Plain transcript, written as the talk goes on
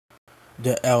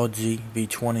the LG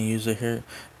V20 user here,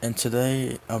 and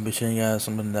today I'll be showing you guys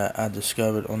something that I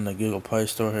discovered on the Google Play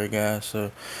Store here, guys.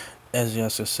 So as you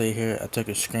guys can see here, I took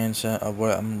a screenshot of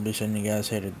what I'm gonna be showing you guys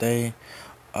here today.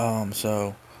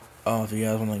 If you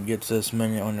guys want to get to this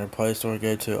menu on your Play Store,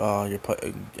 go to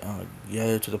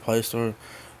go to the Play Store,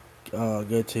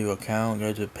 go to account,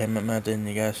 go to payment method, and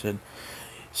you guys should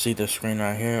see the screen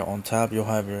right here. On top, you'll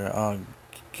have your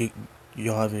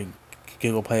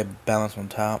Google Play balance on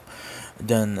top.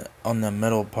 Then on the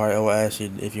middle part, it will ask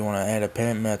you if you want to add a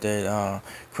payment method,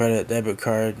 credit, debit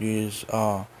card, use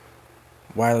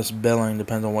wireless billing.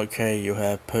 Depends on what carrier you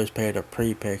have, postpaid or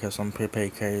prepaid. Because some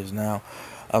prepaid carriers now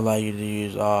allow you to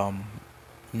use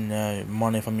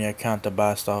money from your account to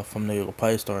buy stuff from the Google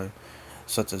Play Store,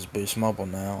 such as Boost Mobile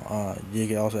now. You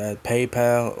can also add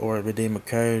PayPal or redeem a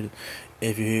code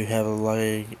if you have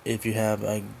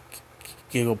a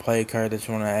Google Play card that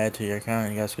you want to add to your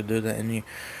account. You guys could do that, and you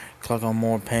click on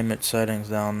more payment settings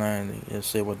down there, and you'll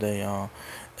see what it will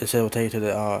take you to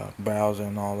the browser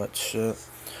and all that shit.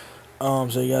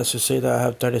 So you guys should see that I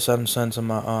have 37 cents in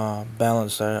my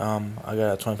balance there. I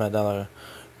got a $25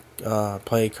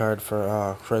 play card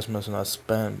for Christmas, and I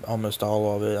spent almost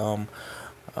all of it.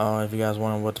 If you guys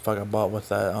wondering what the fuck I bought with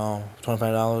that,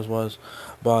 $25 was,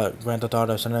 bought Grand Theft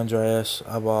Auto San Andreas.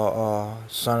 I bought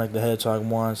Sonic the Hedgehog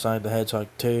 1, Sonic the Hedgehog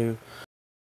 2.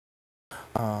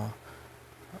 Uh,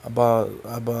 I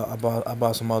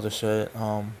bought some other shit.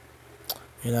 And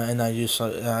I used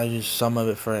some of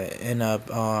it for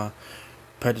in-app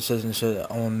purchases and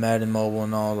shit on Madden Mobile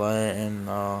and all that,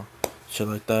 and shit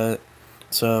like that.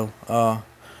 So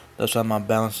that's why my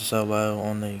balance is so low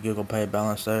on the Google Pay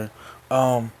balance there.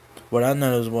 What I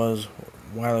noticed was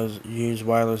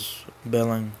wireless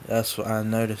billing. That's what I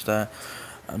noticed that.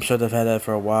 I'm sure they've had that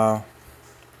for a while.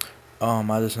 I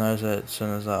just noticed that as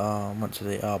soon as I went to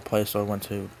the Play Store, went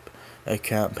to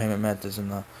account payment methods,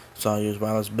 and saw use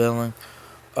wireless billing.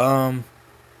 Um,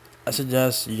 I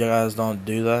suggest you guys don't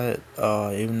do that.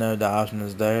 Even though the option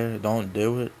is there, don't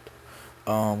do it.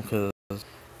 Cause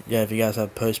yeah, if you guys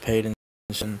have postpaid and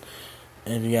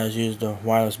if you guys use the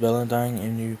wireless billing thing,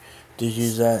 and you just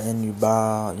use that and you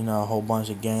buy, a whole bunch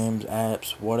of games,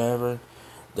 apps, whatever,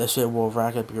 that shit will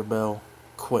rack up your bill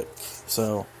quick.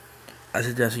 So I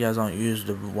suggest you guys don't use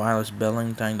the wireless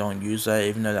billing thing. Don't use that,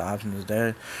 even though the option is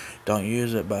there. Don't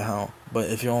use it. But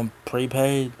if you're on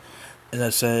prepaid, and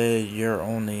let's say you're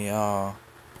on the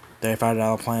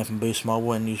 $35 plan from Boost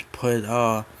Mobile, and you put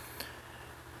 $50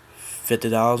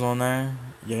 on there,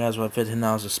 you guys will have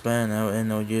 $15 to spend,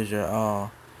 and it'll use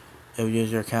your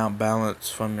account balance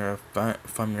from your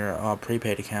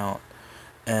prepaid account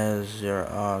as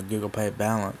your Google Pay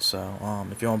balance. So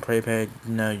if you're on prepaid,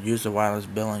 use the wireless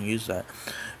billing, use that.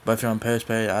 But if you're on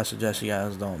postpaid, I suggest you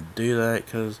guys don't do that,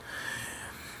 because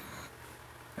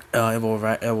it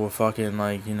will fucking,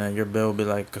 like, your bill will be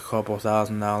like a couple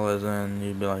 $1,000s, and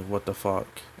you'd be like, what the fuck?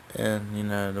 And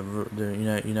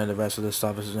the rest of the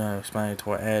stuff is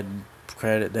explanatory. Add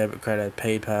credit, debit, credit,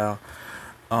 PayPal.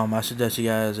 I suggest you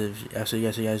guys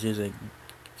use a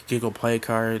Google Play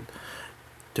card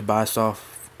to buy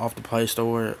stuff off the Play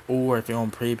Store, or if you're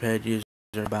on prepaid, use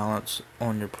your balance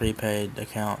on your prepaid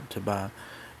account to buy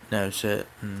shit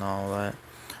and all that.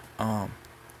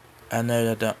 I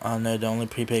know the only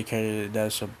prepaid carrier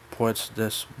that supports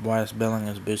this wireless billing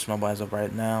is Boost Mobile as of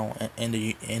right now in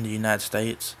the United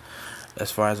States.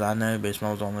 As far as I know, Boost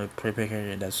Mobile is the only prepaid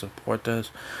carrier that support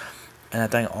this. And I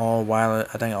think all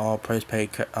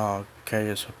postpaid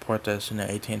carriers support this.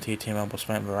 AT&T, T-Mobile,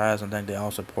 Sprint, Verizon, I think they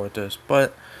all support this.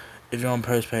 But if you're on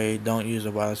postpaid, don't use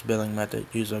a wireless billing method.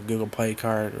 Use a Google Play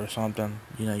card or something.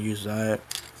 Use that.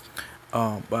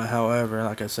 But however,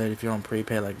 like I said, if you're on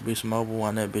prepaid like Boost Mobile,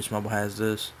 I know Boost Mobile has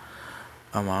this.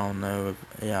 I don't know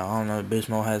if Boost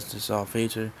Mobile has this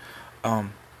feature.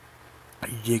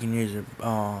 You can use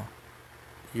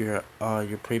your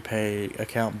prepaid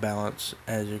account balance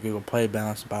as your Google Play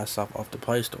balance to buy stuff off the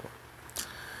Play Store.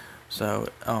 So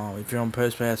if you're on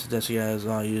postpaid, I suggest you guys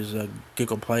use a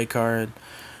Google Play card.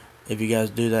 If you guys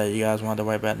do that, you guys want to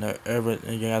worry about no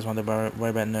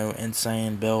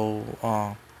insane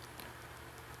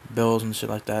bills and shit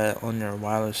like that on your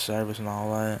wireless service and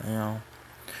all that.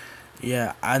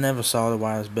 Yeah, I never saw the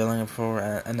wireless billing before.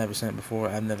 I never seen it before.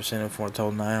 I've never seen it before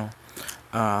until now.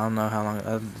 I don't know how long.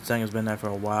 The thing has been there for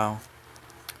a while.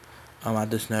 I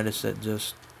just noticed it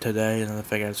just today, and I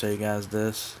figured I'd show you guys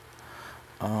this.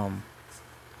 I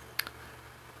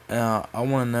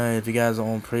want to know if you guys are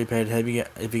on prepaid.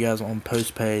 If you guys are on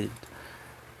postpaid,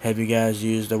 Have you guys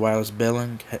used the wireless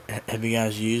billing? Have you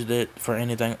guys used it for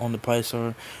anything on the Play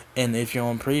Store? And if you're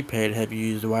on prepaid, have you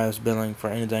used the wireless billing for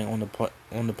anything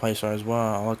on the Play Store as well?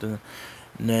 I'd like to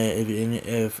know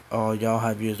if y'all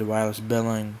have used the wireless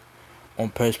billing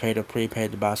on postpaid or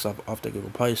prepaid to buy stuff off the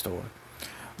Google Play Store.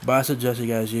 But I suggest you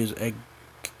guys use a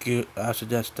Google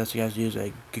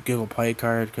Play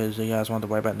card because you guys want to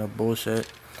worry about no bullshit,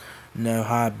 no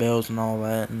high bills and all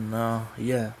that, and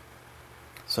yeah.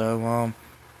 So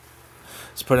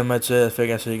that's pretty much it. I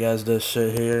figured I'd show you guys this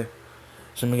shit here.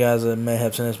 Some of you guys may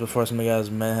have seen this before. Some of you guys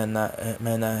may not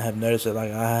have noticed it.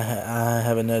 Like I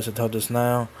haven't noticed it until just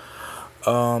now.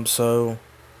 So,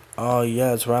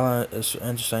 yeah, it's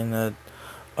interesting that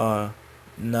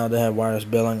now they have wireless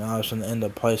billing option in the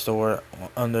Play Store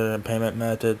under payment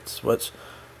methods. Which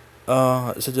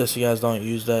I suggest you guys don't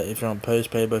use that if you're on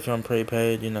postpaid. But if you're on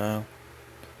prepaid,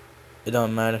 it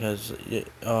don't matter because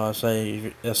let's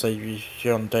say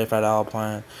you're on a $35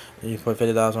 plan and you put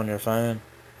 $50 on your phone,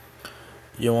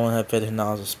 you only have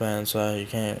 $15 to spend, so you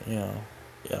can't, yeah,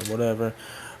 whatever.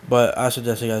 But I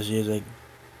suggest you guys use a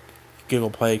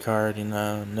Google Play card,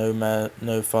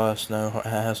 no fuss, no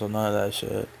hassle, none of that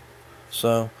shit.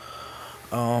 So,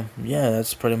 yeah,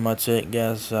 that's pretty much it,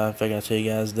 guys. I figured I'd show you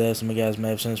guys this. Some of you guys may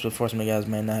have seen this before, some of you guys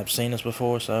may not have seen this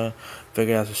before, so I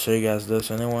figured I'd show you guys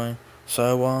this anyway.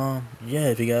 So, yeah,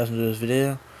 if you guys enjoyed this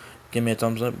video, give me a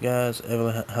thumbs up, guys. It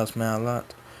really helps me out a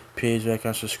lot. Please like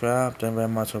and subscribe. Thank you very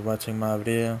much for watching my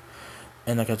video,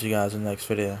 and I'll catch you guys in the next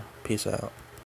video. Peace out.